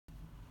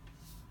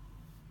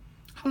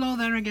Hello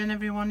there again,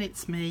 everyone.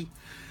 It's me.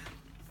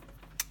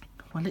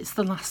 Well, it's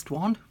the last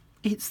one.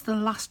 It's the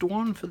last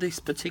one for this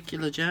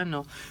particular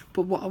journal.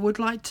 But what I would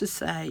like to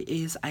say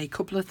is a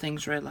couple of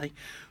things, really.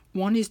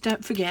 One is,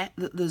 don't forget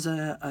that there's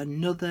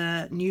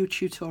another new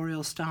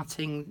tutorial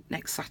starting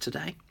next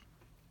Saturday.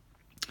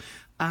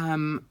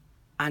 And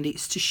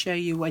it's to show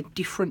you a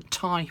different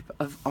type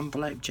of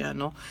envelope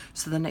journal.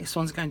 So the next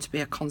one's going to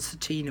be a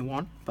concertina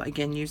one, but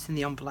again using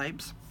the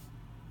envelopes.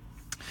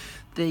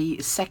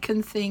 The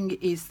second thing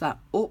is that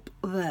up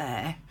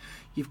there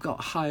you've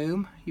got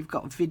home, you've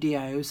got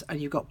videos,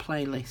 and you've got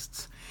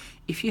playlists.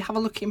 If you have a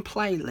look in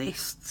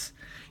playlists,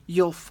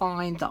 you'll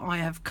find that I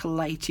have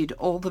collated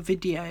all the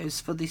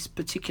videos for this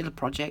particular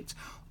project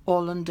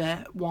all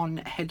under one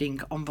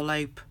heading,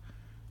 envelope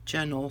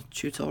journal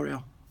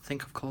tutorial, I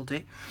think I've called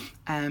it.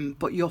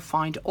 But you'll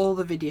find all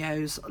the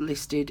videos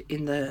listed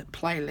in the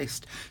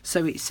playlist,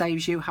 so it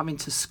saves you having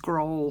to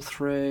scroll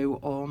through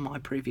all my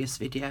previous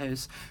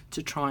videos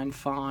to try and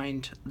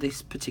find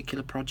this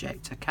particular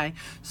project, okay?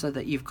 So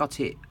that you've got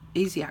it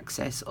easy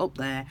access up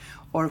there.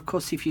 Or of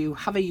course, if you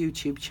have a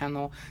YouTube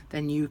channel,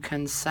 then you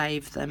can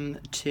save them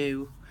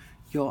to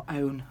your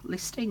own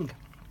listing.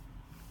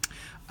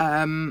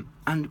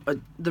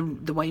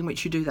 The way in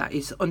which you do that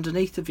is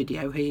underneath the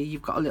video here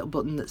you've got a little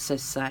button that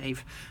says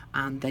save,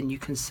 and then you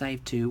can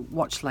save to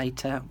watch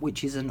later,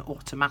 which is an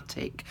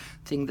automatic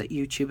thing that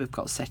YouTube have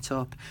got set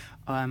up,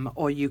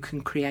 or you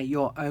can create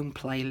your own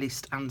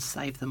playlist and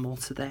save them all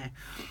to there.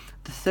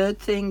 The third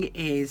thing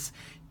is,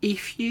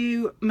 if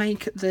you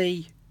make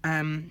the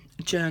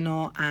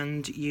journal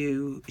and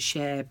you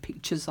share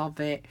pictures of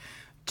it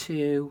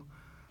to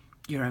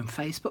your own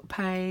Facebook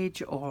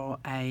page or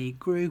a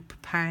group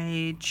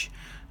page,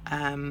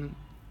 a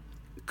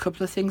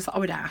couple of things that I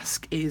would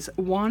ask is,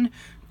 one,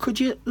 could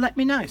you let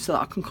me know so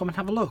that I can come and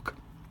have a look?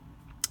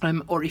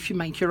 Or if you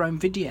make your own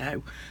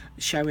video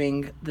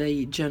showing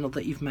the journal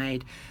that you've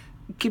made,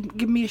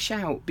 give me a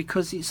shout,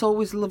 because it's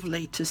always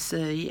lovely to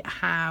see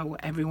how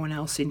everyone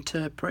else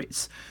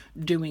interprets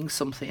doing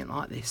something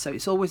like this. So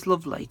it's always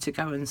lovely to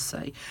go and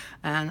see,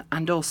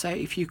 and also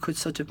if you could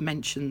sort of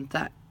mention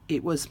that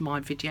it was my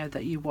video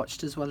that you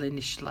watched as well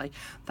initially,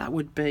 that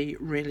would be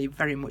really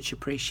very much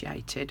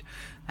appreciated,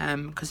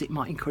 because it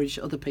might encourage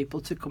other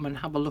people to come and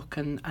have a look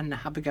and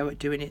have a go at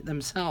doing it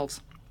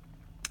themselves.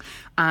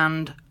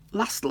 And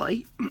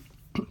lastly,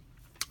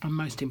 and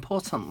most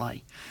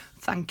importantly,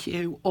 thank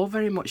you all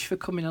very much for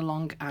coming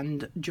along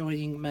and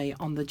joining me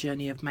on the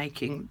journey of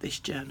making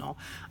this journal,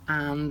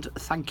 and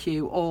thank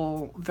you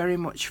all very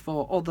much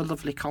for all the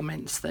lovely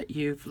comments that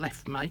you've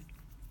left me.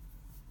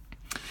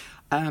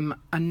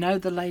 I know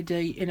the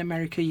lady in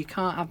America, you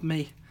can't have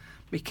me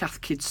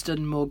Cath Kidston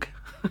mug.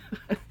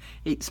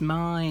 It's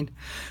mine.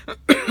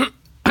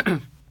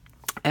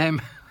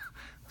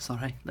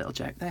 Sorry, little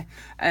joke there.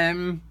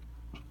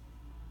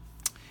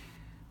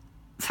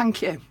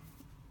 Thank you.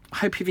 I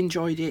hope you've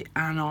enjoyed it,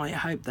 and I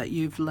hope that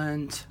you've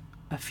learned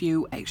a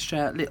few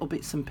extra little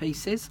bits and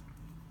pieces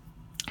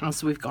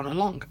as we've gone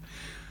along.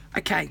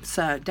 Okay,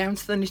 so down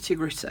to the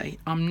nitty-gritty.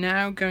 I'm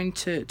now going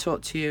to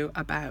talk to you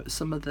about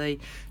some of the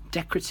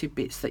decorative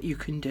bits that you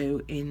can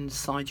do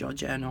inside your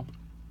journal.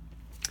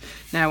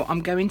 Now,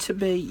 I'm going to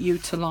be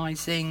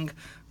utilising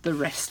the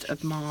rest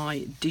of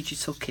my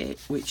digital kit,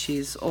 which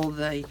is all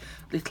the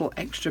little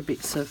extra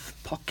bits of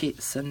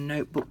pockets and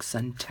notebooks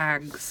and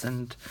tags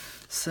and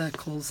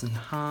circles and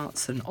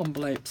hearts and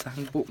envelopes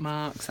and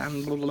bookmarks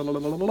and blah, blah, blah,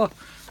 blah, blah.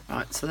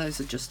 Right, so those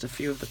are just a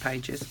few of the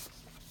pages.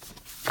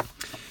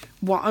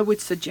 What I would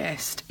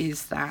suggest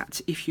is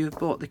that if you've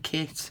bought the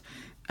kit,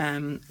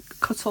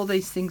 cut all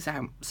these things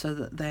out so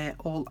that they're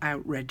all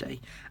out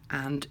ready,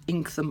 and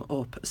ink them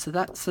up. So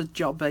that's a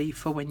jobby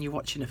for when you're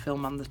watching a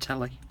film on the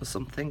telly or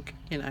something,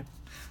 you know,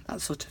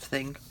 that sort of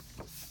thing.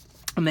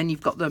 And then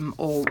you've got them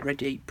all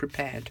ready,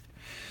 prepared.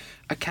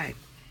 Okay,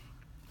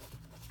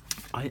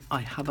 I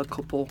have a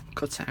couple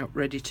cut out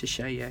ready to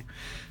show you.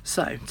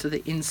 So to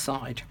the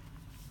inside.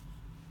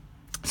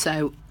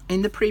 So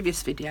in the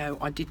previous video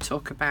I did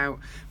talk about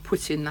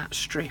putting that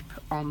strip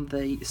on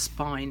the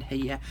spine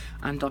here,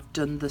 and I've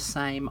done the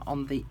same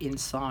on the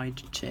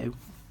inside too.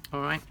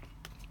 Alright,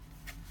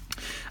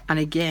 and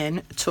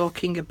again,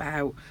 talking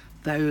about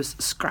those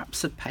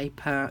scraps of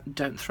paper,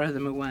 don't throw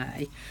them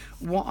away.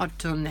 What I've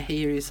done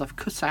here is I've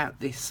cut out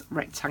this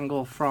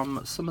rectangle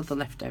from some of the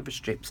leftover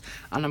strips,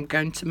 and I'm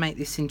going to make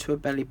this into a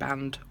belly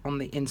band on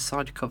the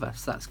inside cover,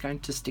 so that's going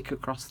to stick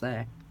across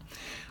there.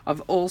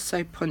 I've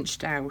also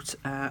punched out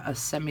a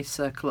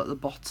semicircle at the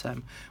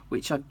bottom,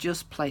 which I've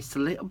just placed a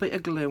little bit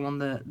of glue on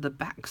the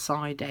back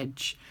side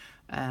edge,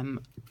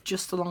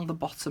 just along the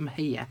bottom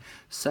here,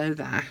 so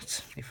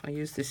that if I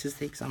use this as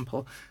the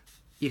example,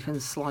 you can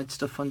slide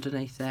stuff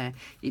underneath there.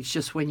 It's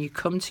just when you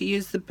come to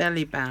use the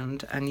belly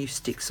band and you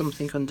stick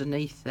something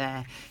underneath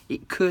there,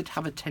 it could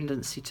have a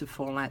tendency to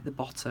fall out the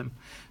bottom.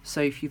 So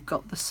if you've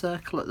got the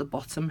circle at the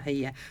bottom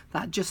here,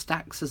 that just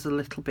acts as a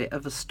little bit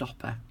of a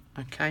stopper.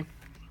 Okay,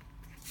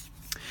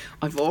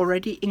 I've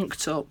already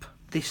inked up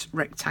this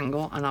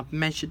rectangle and I've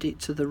measured it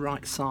to the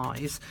right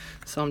size.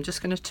 So I'm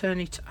just going to turn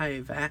it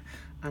over,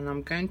 and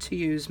I'm going to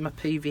use my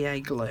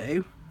PVA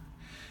glue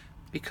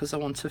because I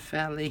want a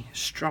fairly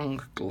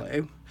strong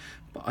glue,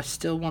 but I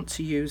still want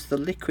to use the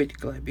liquid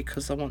glue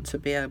because I want to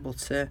be able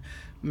to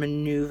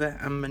maneuver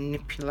and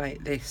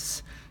manipulate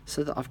this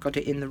so that I've got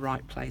it in the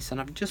right place.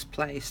 And I've just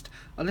placed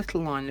a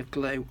little line of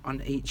glue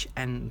on each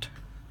end,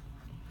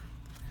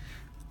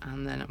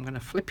 and then I'm going to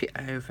flip it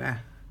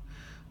over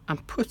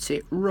and put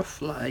it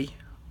roughly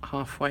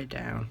halfway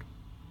down.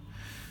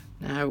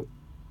 Now,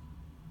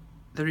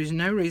 there is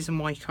no reason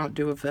why you can't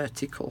do a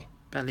vertical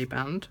belly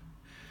band.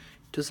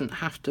 It doesn't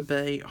have to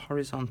be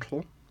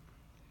horizontal,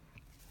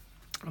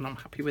 and I'm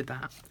happy with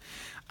that.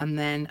 And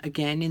then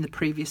again, in the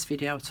previous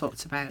video I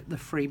talked about the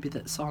freebie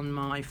that's on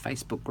my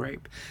Facebook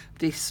group.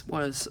 This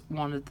was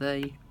one of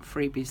the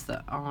freebies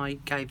that I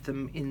gave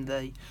them in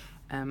the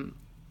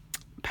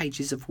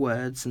pages of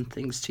words and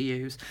things to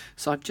use.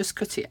 So I've just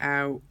cut it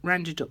out,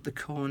 rounded up the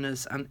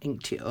corners and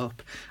inked it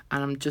up,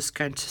 and I'm just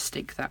going to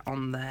stick that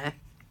on there.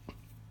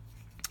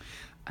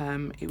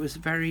 It was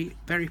very,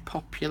 very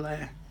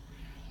popular.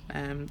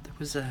 There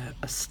was a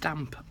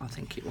stamp, I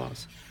think it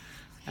was,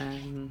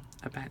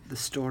 about the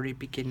story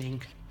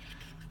beginning,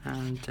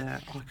 and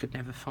I could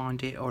never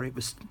find it, or it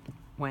was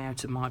way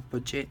out of my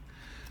budget,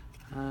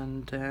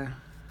 and so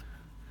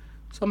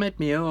I made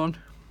my own.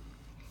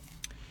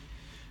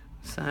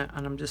 So,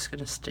 and I'm just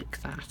going to stick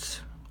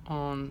that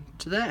on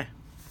to there.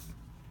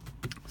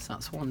 So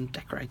that's one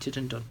decorated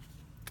and done.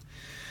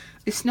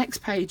 This next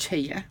page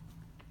here,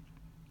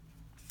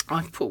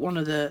 I've put one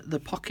of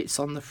the pockets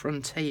on the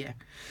front here.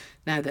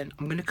 Now then,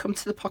 I'm going to come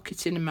to the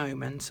pocket in a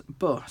moment,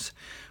 but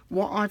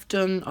what I've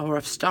done, or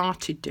I've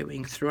started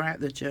doing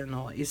throughout the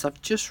journal, is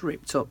I've just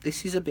ripped up,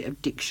 this is a bit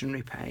of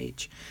dictionary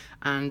page,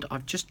 and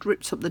I've just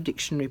ripped up the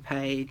dictionary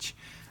page,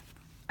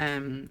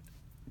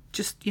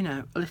 just, you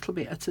know, a little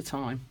bit at a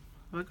time.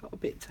 I've got a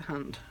bit to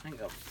hand, hang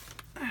on.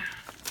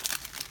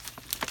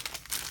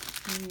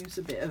 I'll use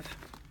a bit of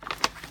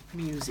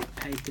music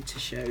paper to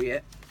show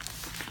you.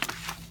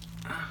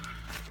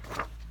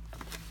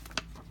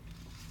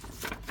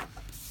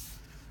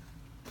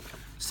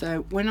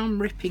 So when I'm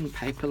ripping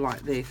paper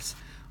like this,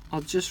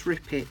 I'll just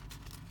rip it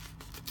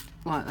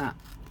like that,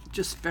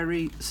 just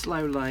very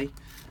slowly,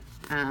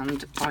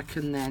 and I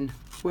can then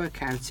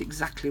work out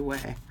exactly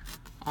where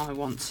I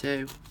want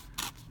to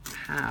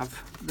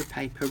have the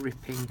paper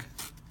ripping.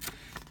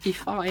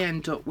 If I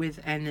end up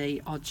with any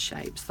odd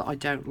shapes that I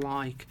don't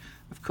like,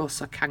 of course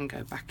I can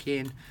go back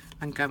in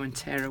and go and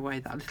tear away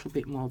that little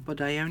bit more, but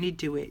I only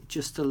do it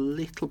just a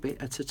little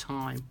bit at a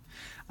time,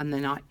 and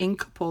then I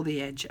ink up all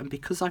the edge, and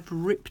because I've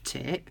ripped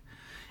it,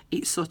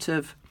 it sort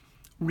of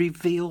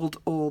revealed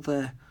all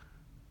the,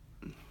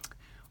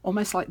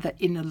 almost like the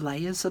inner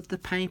layers of the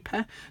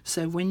paper.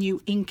 So when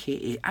you ink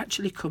it, it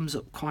actually comes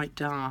up quite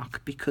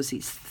dark because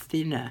it's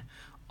thinner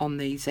on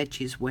these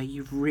edges where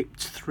you've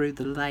ripped through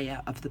the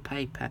layer of the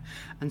paper,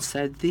 and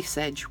so this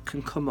edge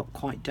can come up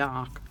quite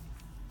dark.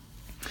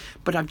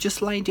 But I've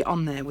just laid it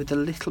on there with a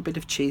little bit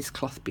of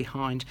cheesecloth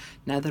behind.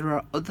 Now there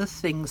are other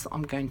things that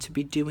I'm going to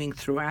be doing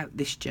throughout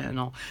this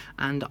journal,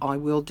 and I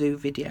will do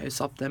videos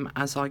of them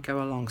as I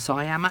go along. So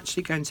I am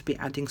actually going to be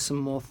adding some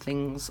more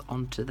things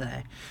onto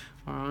there.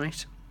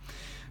 Alright,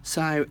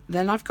 so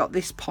then I've got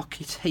this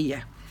pocket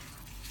here.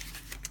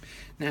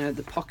 Now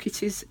the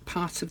pocket is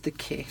part of the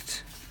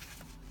kit,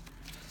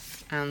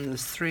 and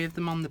there's 3 of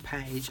them on the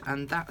page,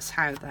 and that's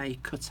how they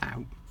cut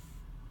out.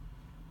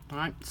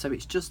 Right, so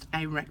it's just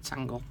a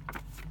rectangle,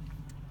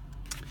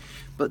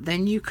 but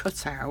then you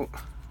cut out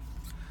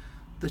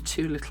the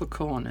 2 little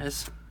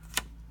corners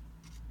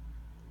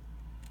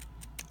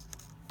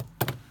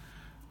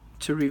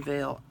to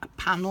reveal a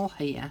panel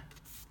here,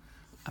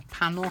 a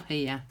panel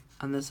here,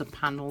 and there's a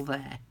panel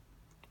there.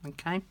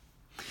 Okay,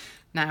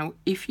 now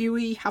if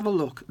you have a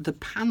look, the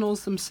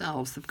panels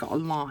themselves, they've got a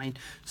line,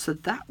 so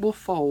that will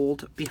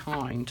fold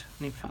behind.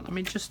 And in fact, let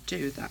me just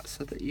do that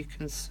so that you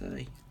can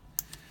see.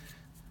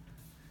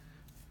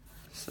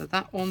 So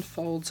that one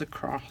folds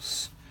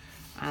across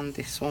and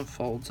this one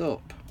folds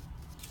up.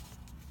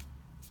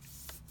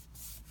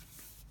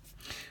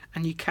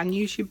 And you can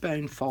use your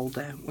bone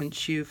folder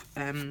once you've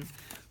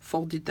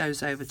folded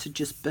those over to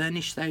just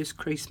burnish those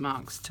crease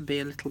marks to be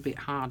a little bit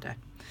harder.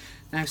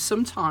 Now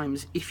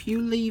sometimes if you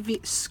leave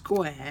it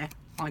square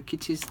like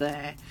it is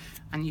there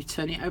and you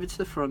turn it over to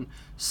the front,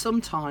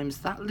 sometimes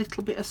that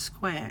little bit of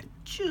square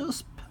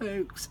just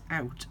pokes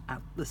out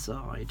at the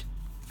side.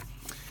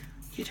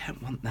 You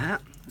don't want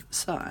that,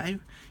 so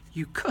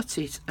you cut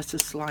it at a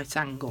slight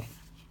angle.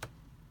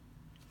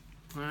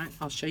 Alright,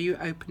 I'll show you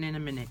open in a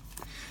minute.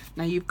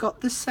 Now you've got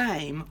the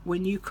same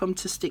when you come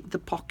to stick the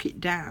pocket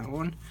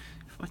down.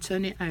 If I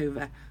turn it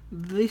over,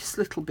 this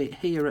little bit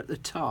here at the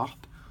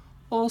top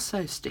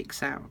also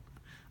sticks out,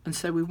 and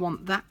so we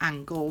want that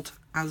angled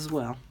as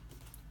well.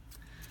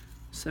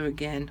 So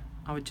again,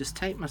 I would just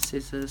take my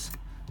scissors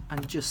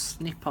and just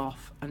snip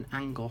off an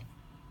angle.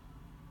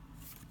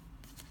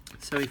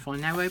 So if I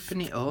now open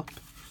it up,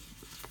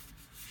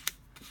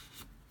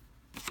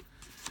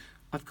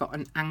 I've got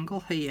an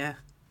angle here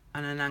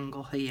and an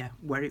angle here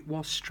where it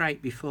was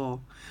straight before.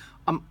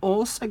 I'm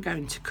also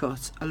going to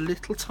cut a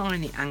little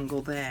tiny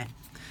angle there.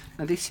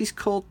 Now this is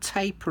called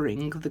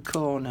tapering the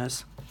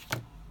corners,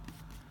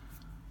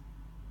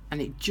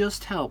 and it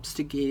just helps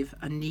to give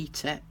a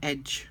neater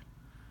edge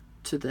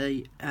to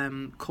the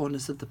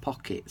corners of the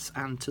pockets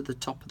and to the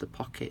top of the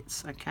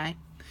pockets. Okay,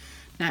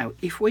 now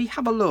if we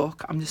have a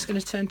look, I'm just going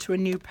to turn to a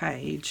new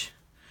page.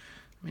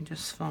 Let me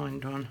just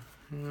find one.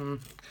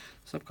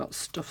 So I've got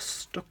stuff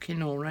stuck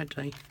in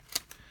already.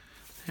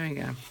 There we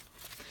go.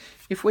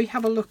 If we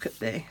have a look at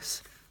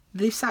this,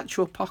 this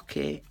actual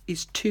pocket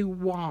is too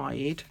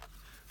wide.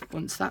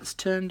 Once that's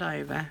turned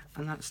over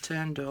and that's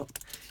turned up,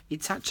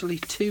 it's actually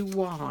too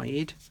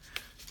wide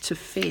to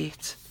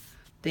fit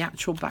the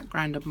actual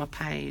background of my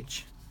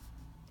page.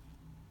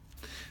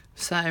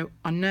 So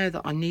I know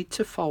that I need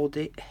to fold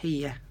it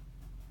here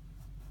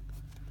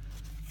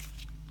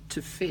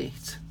to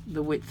fit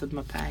the width of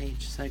my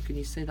page. So can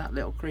you see that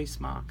little crease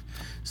mark?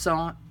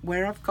 So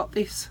where I've got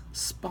this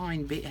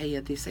spine bit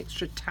here, this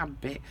extra tab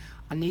bit,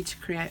 I need to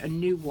create a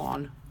new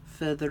one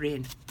further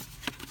in.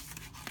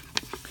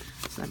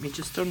 So let me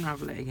just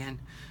unravel it again.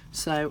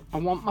 So I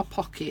want my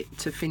pocket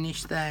to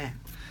finish there,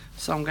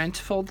 so I'm going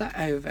to fold that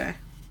over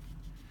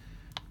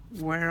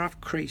where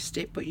I've creased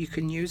it, but you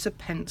can use a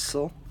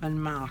pencil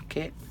and mark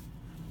it.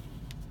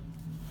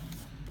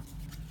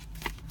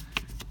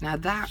 Now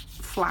that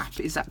flap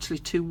is actually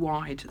too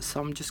wide,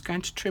 so I'm just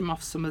going to trim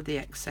off some of the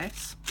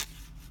excess,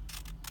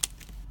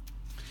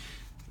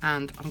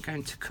 and I'm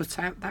going to cut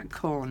out that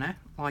corner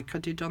like I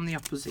did on the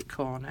opposite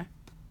corner,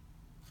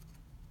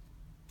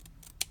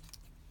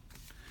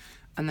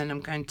 and then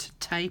I'm going to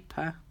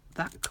taper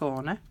that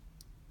corner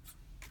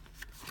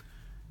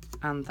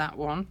and that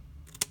one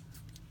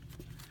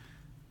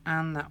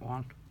and that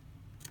one.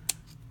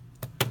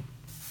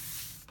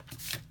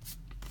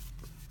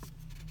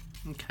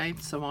 Okay,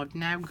 so I've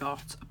now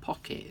got a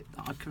pocket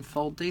that I can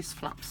fold these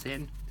flaps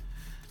in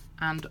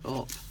and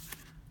up,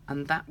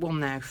 and that will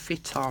now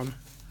fit on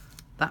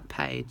that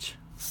page.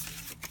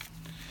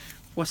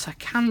 What I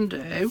can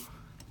do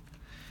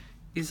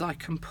is I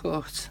can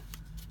put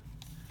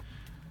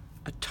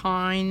a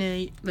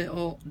tiny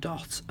little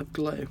dot of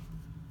glue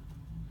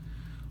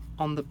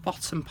on the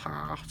bottom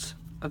part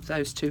of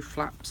those two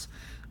flaps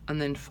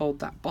and then fold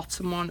that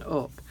bottom one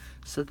up,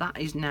 so that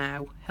is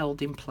now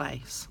held in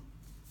place.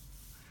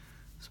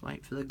 Let's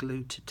wait for the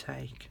glue to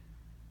take.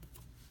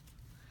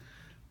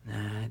 No,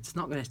 it's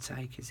not going to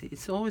take, is it?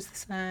 It's always the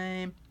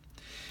same.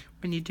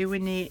 When you're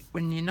doing it,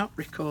 when you're not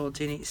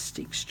recording, it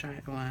sticks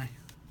straight away.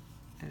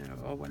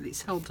 Oh well,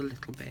 it's held a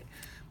little bit,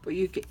 but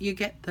you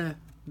get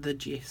the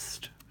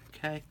gist.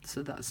 Okay,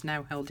 so that's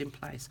now held in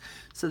place.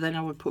 So then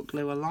I would put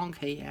glue along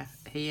here,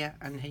 here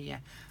and here,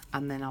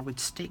 and then I would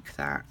stick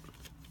that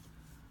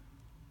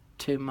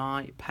to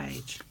my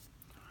page.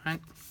 Right.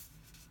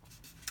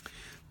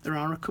 There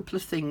are a couple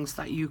of things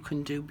that you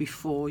can do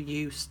before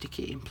you stick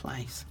it in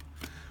place.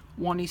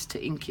 One is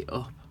to ink it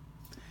up.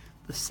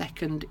 The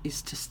second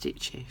is to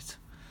stitch it.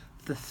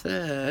 The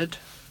third,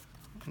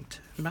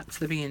 back to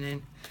the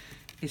beginning,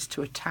 is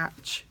to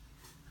attach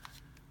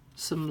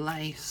some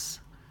lace,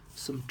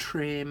 some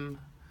trim,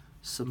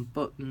 some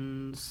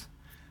buttons.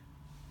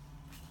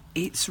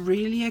 It's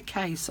really a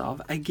case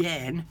of,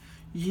 again,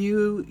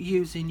 you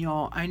using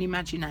your own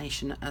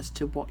imagination as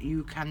to what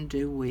you can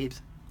do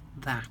with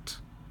that.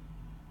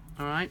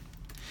 Alright,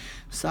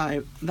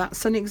 so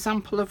that's an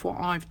example of what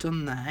I've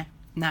done there.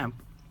 Now,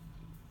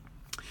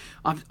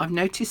 I've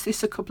noticed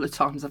this a couple of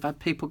times. I've had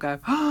people go,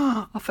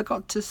 oh, I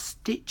forgot to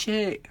stitch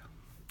it.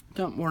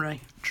 Don't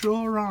worry,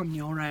 draw on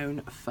your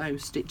own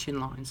faux stitching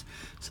lines.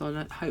 So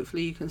that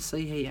hopefully you can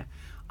see here,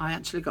 I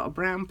actually got a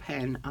brown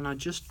pen and I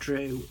just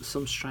drew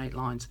some straight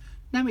lines.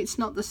 Now it's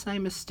not the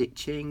same as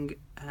stitching,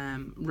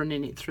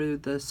 running it through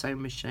the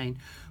sewing machine,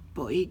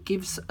 but it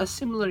gives a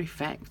similar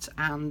effect.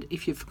 And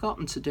if you've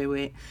forgotten to do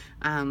it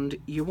and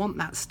you want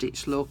that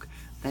stitch look,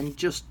 then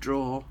just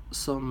draw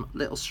some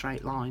little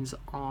straight lines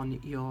on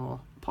your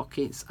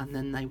pockets and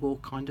then they will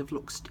kind of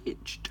look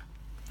stitched.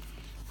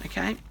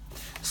 Okay,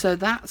 so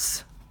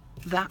that's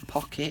that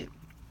pocket.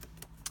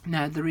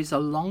 Now there is a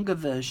longer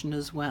version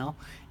as well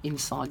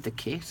inside the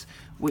kit,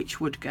 which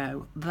would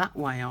go that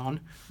way on,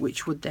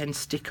 which would then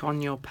stick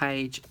on your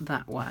page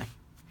that way,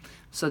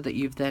 so that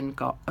you've then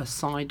got a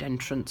side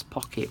entrance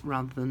pocket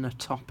rather than a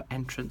top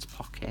entrance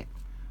pocket.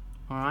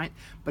 Alright,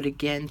 but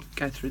again,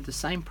 go through the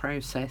same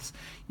process.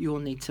 You'll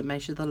need to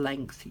measure the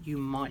length, you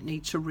might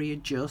need to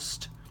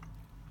readjust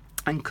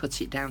and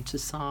cut it down to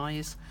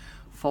size,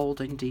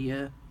 fold into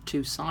your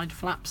two side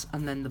flaps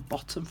and then the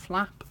bottom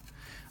flap,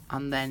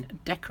 and then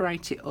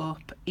decorate it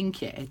up,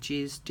 ink your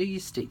edges, do your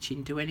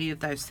stitching, do any of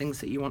those things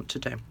that you want to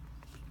do.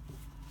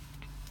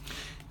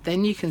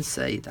 Then you can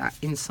see that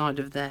inside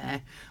of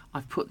there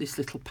I've put this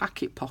little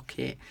packet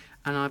pocket,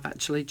 and I've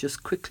actually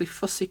just quickly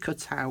fussy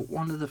cut out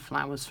one of the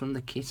flowers from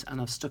the kit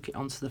and I've stuck it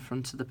onto the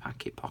front of the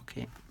packet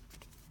pocket.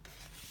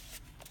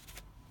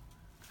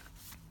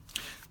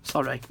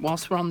 Sorry,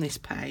 whilst we're on this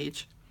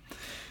page,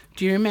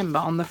 Do you remember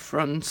on the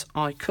front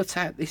I cut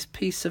out this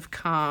piece of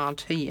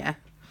card here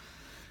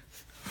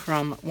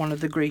from one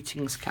of the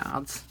greetings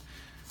cards,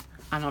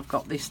 and I've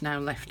got this now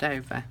left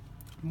over?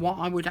 What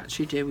I would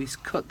actually do is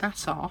cut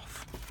that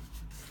off,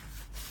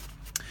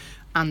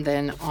 and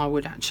then I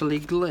would actually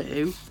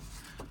glue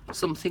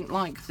something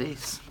like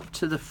this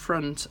to the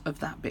front of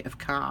that bit of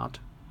card,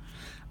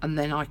 and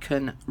then I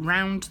can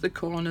round the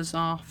corners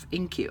off,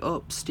 ink it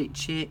up,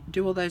 stitch it,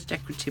 do all those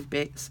decorative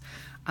bits,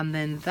 and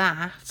then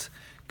that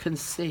can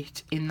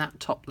sit in that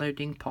top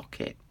loading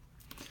pocket.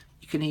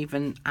 You can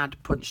even add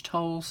punched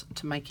holes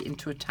to make it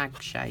into a tag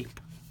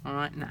shape, all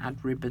right, and add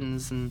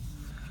ribbons and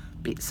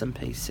bits and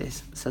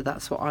pieces. So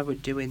that's what I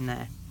would do in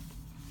there.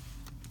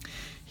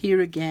 Here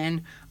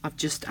again, I've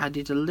just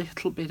added a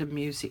little bit of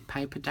music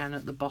paper down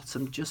at the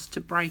bottom just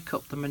to break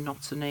up the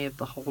monotony of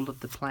the whole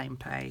of the plain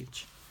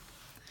page.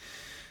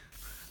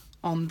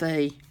 On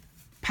the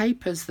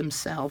papers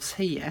themselves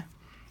here,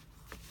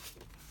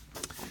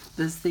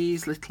 there's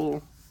these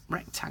little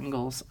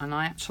rectangles, and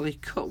I actually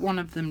cut one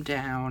of them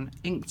down,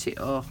 inked it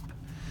up,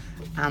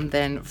 and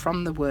then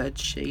from the word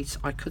sheet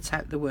I cut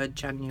out the word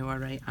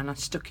January and I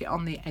stuck it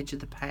on the edge of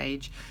the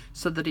page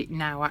so that it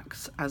now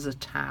acts as a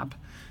tab,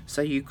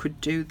 so you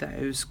could do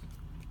those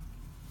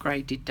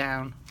graded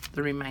down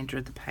the remainder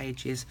of the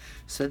pages.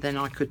 So then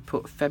I could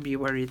put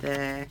February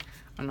there,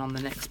 and on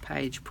the next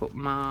page put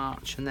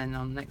March, and then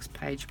on the next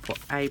page put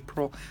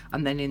April,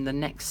 and then in the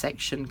next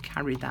section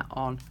carry that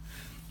on.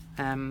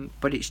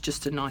 But it's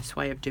just a nice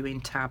way of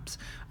doing tabs.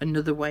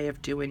 Another way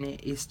of doing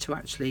it is to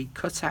actually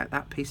cut out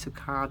that piece of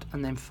card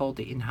and then fold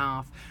it in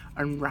half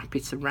and wrap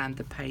it around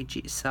the page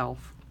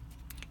itself.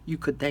 You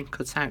could then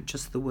cut out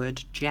just the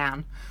word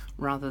Jan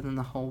rather than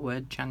the whole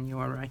word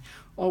January,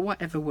 or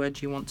whatever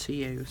word you want to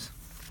use.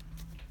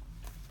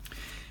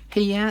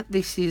 Here,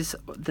 this is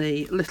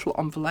the little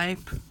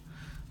envelope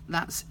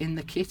that's in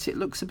the kit. It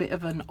looks a bit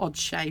of an odd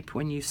shape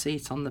when you see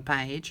it on the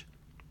page.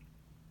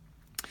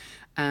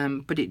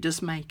 But it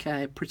does make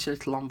a pretty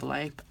little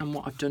envelope, and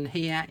what I've done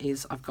here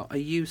is I've got a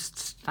used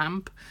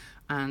stamp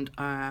and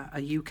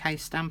a UK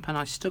stamp, and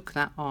I stuck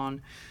that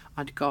on.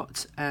 I'd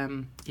got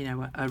you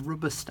know, a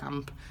rubber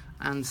stamp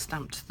and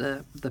stamped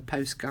the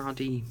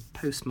postcardy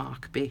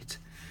postmark bit,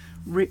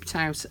 ripped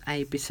out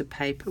a bit of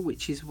paper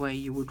which is where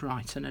you would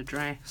write an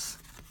address,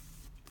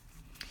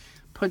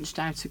 punched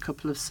out a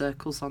couple of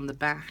circles on the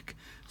back,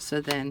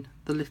 so then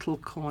the little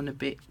corner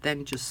bit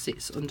then just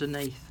sits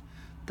underneath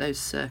those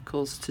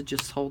circles to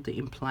just hold it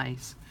in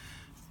place.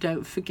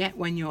 Don't forget,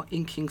 when you're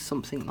inking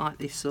something like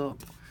this up,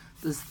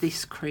 there's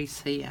this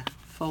crease here.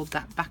 Fold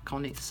that back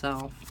on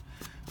itself,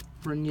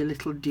 run your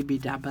little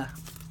dibby dabber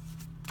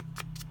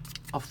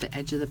off the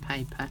edge of the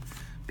paper,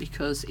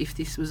 because if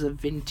this was a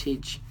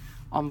vintage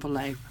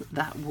envelope,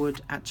 that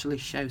would actually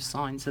show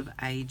signs of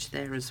age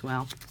there as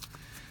well.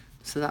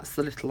 So that's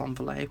the little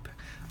envelope,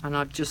 and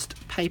I've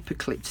just paper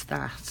clipped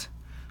that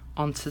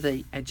onto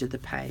the edge of the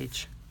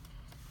page.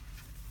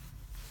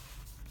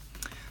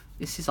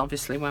 This is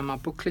obviously where my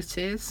booklet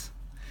is,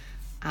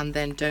 and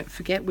then don't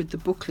forget with the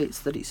booklets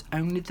that it's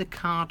only the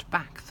card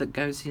back that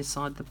goes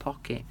inside the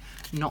pocket,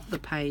 not the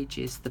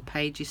pages. The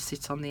pages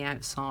sit on the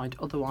outside,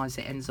 otherwise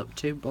it ends up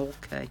too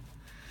bulky.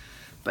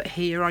 But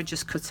here I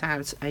just cut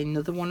out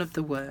another one of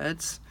the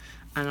words,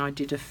 and I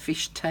did a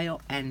fishtail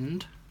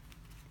end,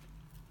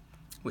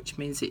 which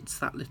means it's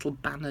that little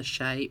banner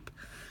shape.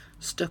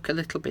 Stuck a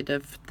little bit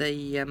of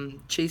the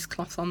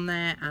cheesecloth on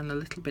there and a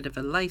little bit of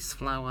a lace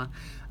flower,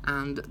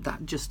 and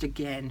that just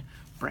again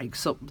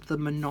breaks up the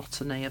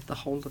monotony of the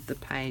whole of the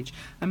page,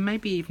 and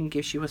maybe even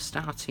gives you a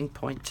starting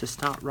point to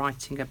start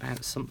writing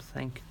about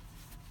something.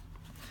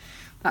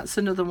 That's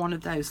another one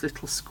of those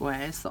little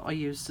squares that I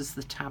used as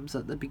the tabs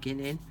at the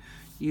beginning.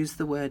 Used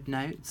the word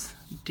notes,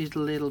 did a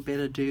little bit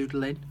of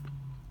doodling.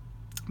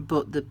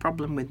 But the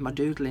problem with my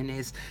doodling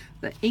is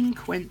the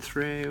ink went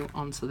through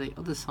onto the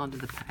other side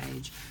of the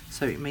page,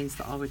 so it means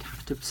that I would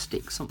have to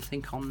stick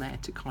something on there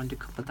to kind of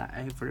cover that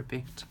over a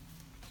bit.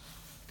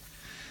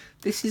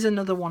 This is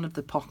another one of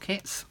the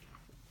pockets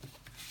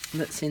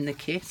that's in the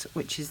kit,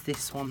 which is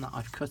this one that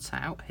I've cut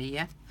out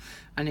here.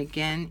 And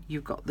again,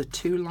 you've got the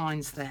two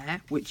lines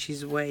there, which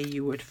is where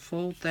you would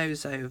fold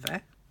those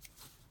over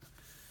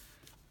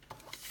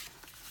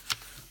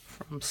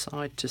from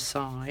side to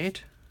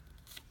side,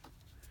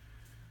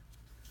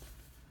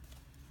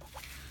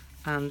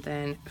 and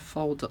then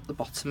fold up the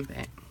bottom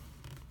bit.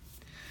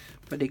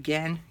 But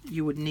again,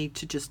 you would need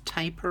to just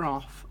taper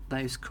off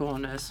those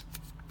corners,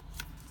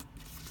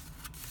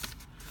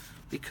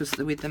 because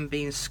with them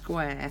being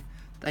square,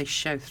 they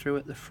show through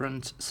at the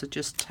front. So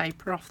just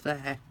taper off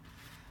there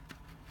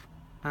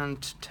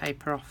and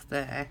taper off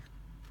there.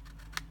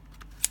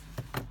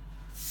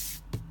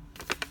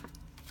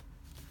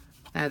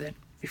 Now then,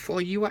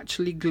 before you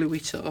actually glue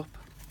it up,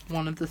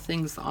 one of the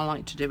things that I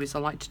like to do is I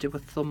like to do a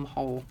thumb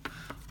hole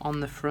on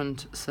the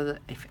front, so that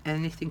if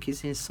anything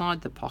is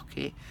inside the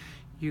pocket,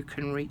 you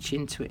can reach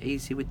into it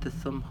easy with the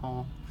thumb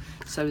hole.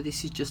 So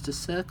this is just a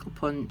circle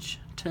punch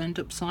turned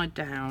upside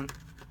down,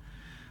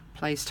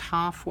 placed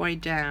halfway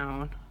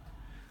down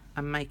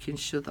and making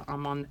sure that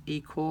I'm on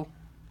equal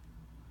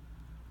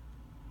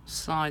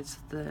sides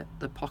of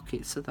the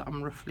pocket so that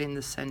I'm roughly in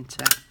the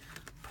centre.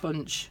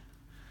 Punch.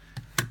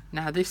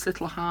 Now this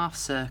little half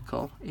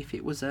circle, if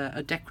it was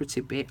a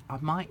decorative bit, I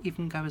might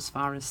even go as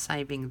far as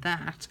saving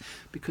that,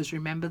 because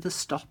remember the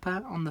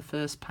stopper on the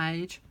first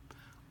page?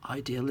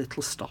 Ideal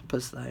little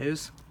stoppers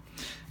those.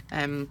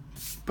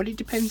 But it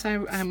depends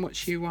how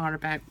much you are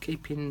about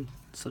keeping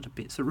sort of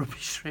bits of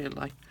rubbish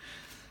really.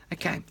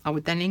 Okay, I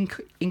would then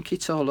ink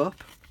it all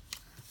up,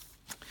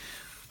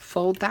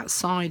 fold that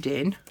side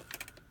in,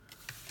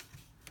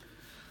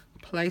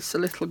 place a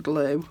little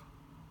glue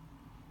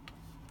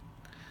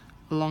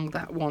along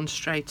that one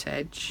straight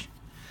edge,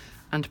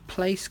 and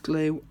place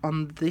glue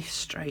on this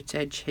straight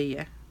edge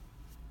here,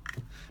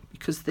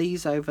 because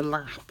these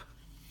overlap,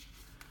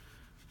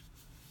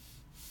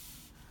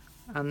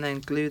 and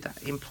then glue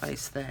that in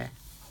place there,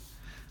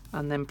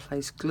 and then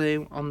place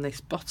glue on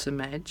this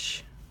bottom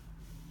edge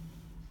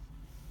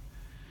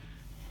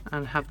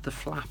and have the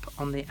flap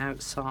on the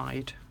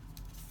outside.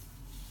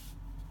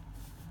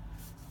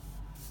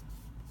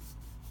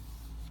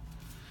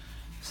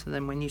 So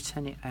then when you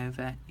turn it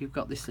over, you've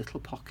got this little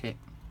pocket.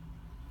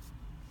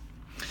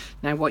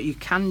 Now what you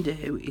can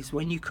do is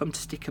when you come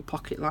to stick a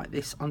pocket like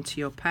this onto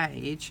your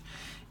page,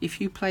 if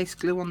you place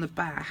glue on the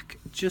back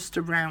just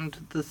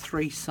around the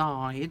 3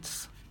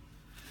 sides,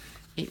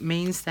 it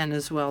means then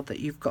as well that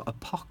you've got a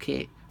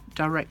pocket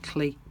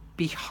directly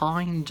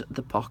behind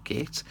the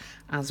pocket,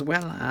 as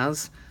well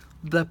as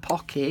the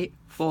pocket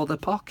for the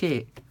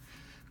pocket,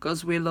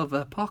 because we love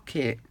a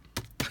pocket.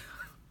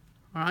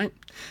 Right,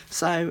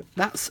 so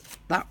that's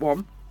that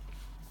one,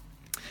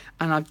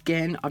 and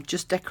again I've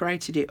just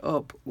decorated it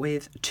up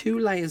with 2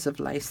 layers of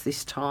lace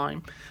this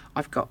time.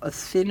 I've got a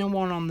thinner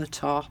one on the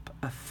top,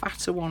 a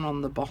fatter one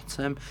on the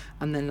bottom,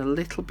 and then a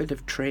little bit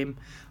of trim.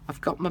 I've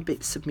got my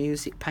bits of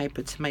music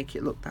paper to make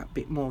it look that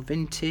bit more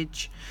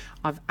vintage.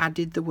 I've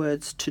added the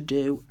words to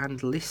do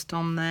and list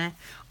on there.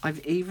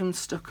 I've even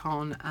stuck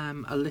on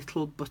a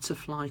little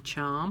butterfly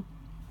charm.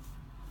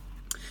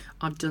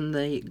 I've done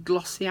the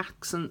glossy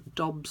accent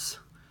dobs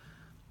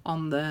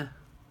on the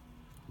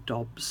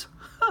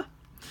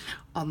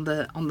on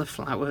the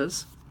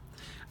flowers,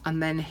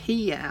 and then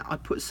here I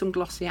put some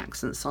glossy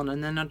accents on,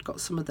 and then I'd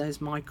got some of those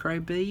micro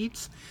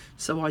beads,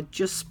 so I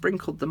just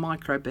sprinkled the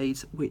micro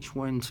beads, which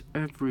went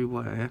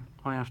everywhere,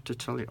 I have to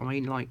tell you. I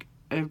mean, like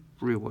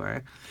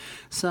everywhere.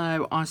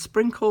 So I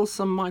sprinkled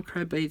some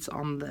micro beads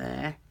on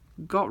there,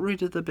 got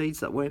rid of the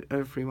beads that went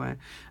everywhere,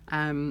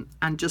 and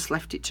just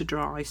left it to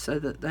dry, so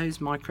that those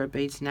micro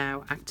beads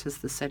now act as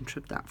the centre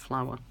of that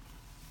flower.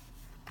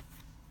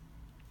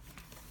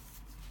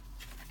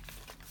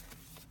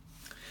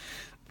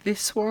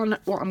 This one,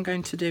 what I'm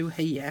going to do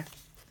here,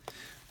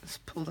 let's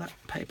pull that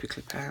paper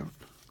clip out,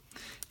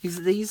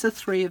 is these are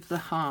 3 of the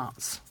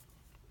hearts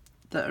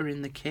that are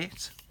in the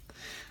kit,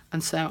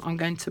 and so I'm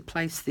going to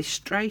place this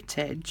straight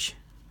edge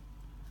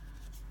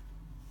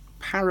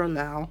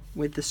parallel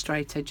with the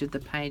straight edge of the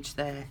page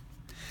there,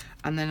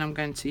 and then I'm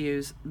going to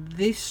use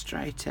this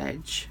straight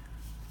edge,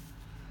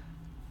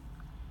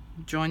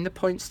 join the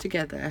points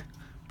together,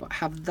 but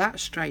have that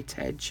straight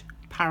edge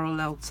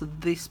parallel to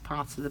this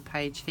part of the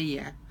page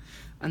here,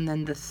 and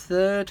then the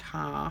 3rd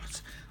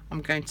heart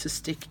I'm going to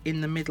stick in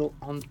the middle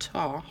on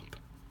top,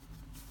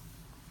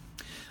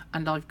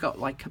 and I've got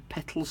like a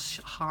petal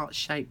heart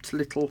shaped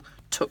little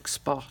tuck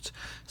spot,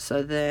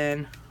 so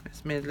then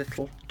it's my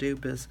little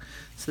doobers,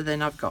 so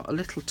then I've got a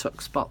little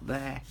tuck spot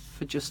there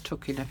for just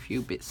tucking a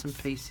few bits and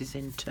pieces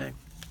into.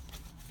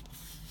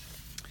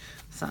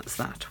 So that's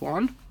that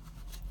one,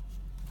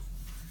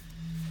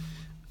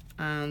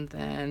 and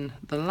then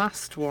the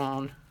last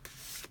one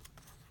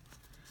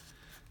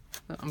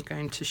that I'm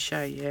going to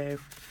show you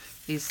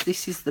is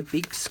this is the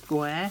big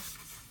square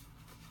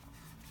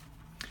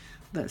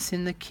that's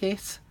in the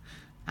kit,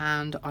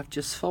 and I've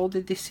just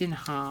folded this in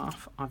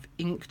half. I've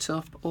inked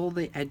up all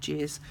the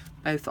edges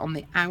both on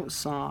the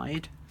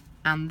outside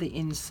and the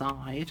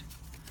inside,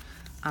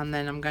 and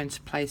then I'm going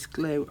to place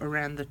glue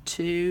around the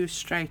 2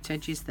 straight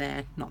edges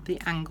there, not the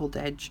angled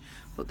edge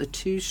but the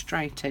 2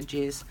 straight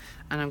edges,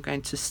 and I'm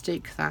going to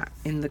stick that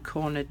in the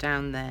corner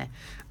down there,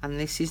 and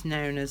this is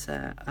known as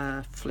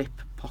a flip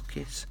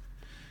pocket.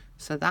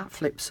 So that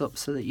flips up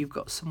so that you've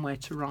got somewhere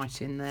to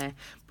write in there,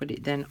 but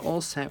it then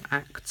also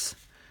acts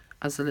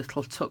as a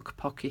little tuck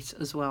pocket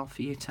as well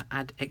for you to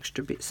add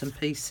extra bits and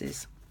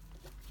pieces.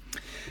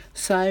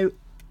 So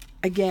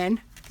again,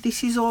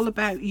 this is all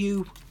about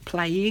you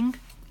playing,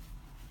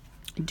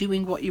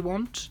 doing what you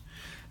want.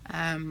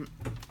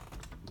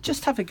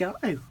 Just have a go,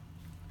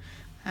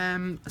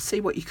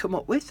 see what you come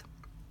up with,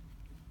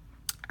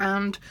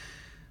 and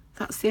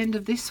that's the end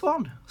of this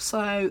one.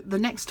 So the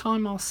next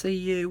time I'll see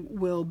you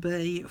will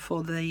be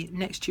for the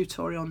next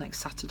tutorial next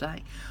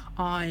Saturday.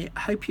 I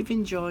hope you've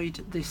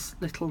enjoyed this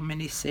little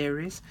mini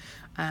series,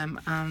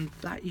 and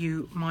that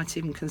you might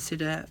even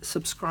consider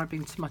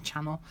subscribing to my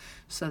channel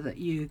so that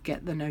you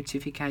get the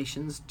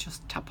notifications.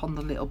 Just tap on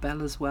the little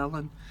bell as well,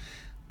 and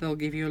they'll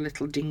give you a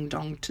little ding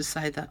dong to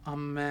say that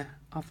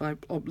I've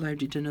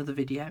uploaded another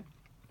video.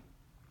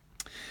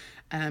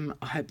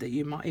 I hope that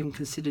you might even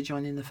consider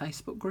joining the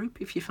Facebook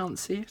group if you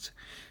fancy it,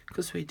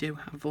 because we do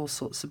have all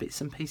sorts of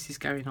bits and pieces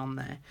going on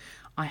there.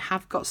 I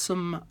have got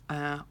some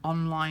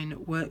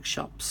online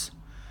workshops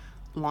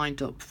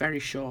lined up very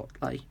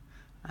shortly,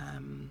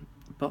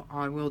 but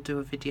I will do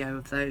a video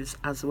of those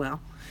as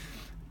well.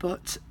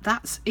 But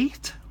that's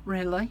it,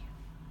 really.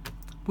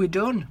 We're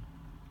done.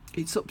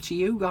 It's up to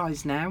you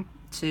guys now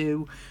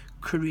to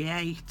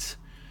create,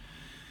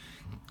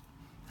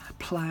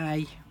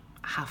 play,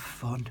 have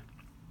fun.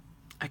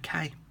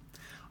 Okay,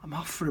 I'm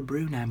off for a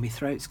brew now. My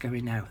throat's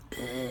going now.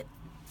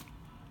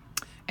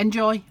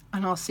 Enjoy,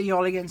 and I'll see you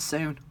all again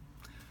soon.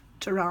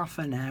 Ta-ra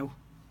for now.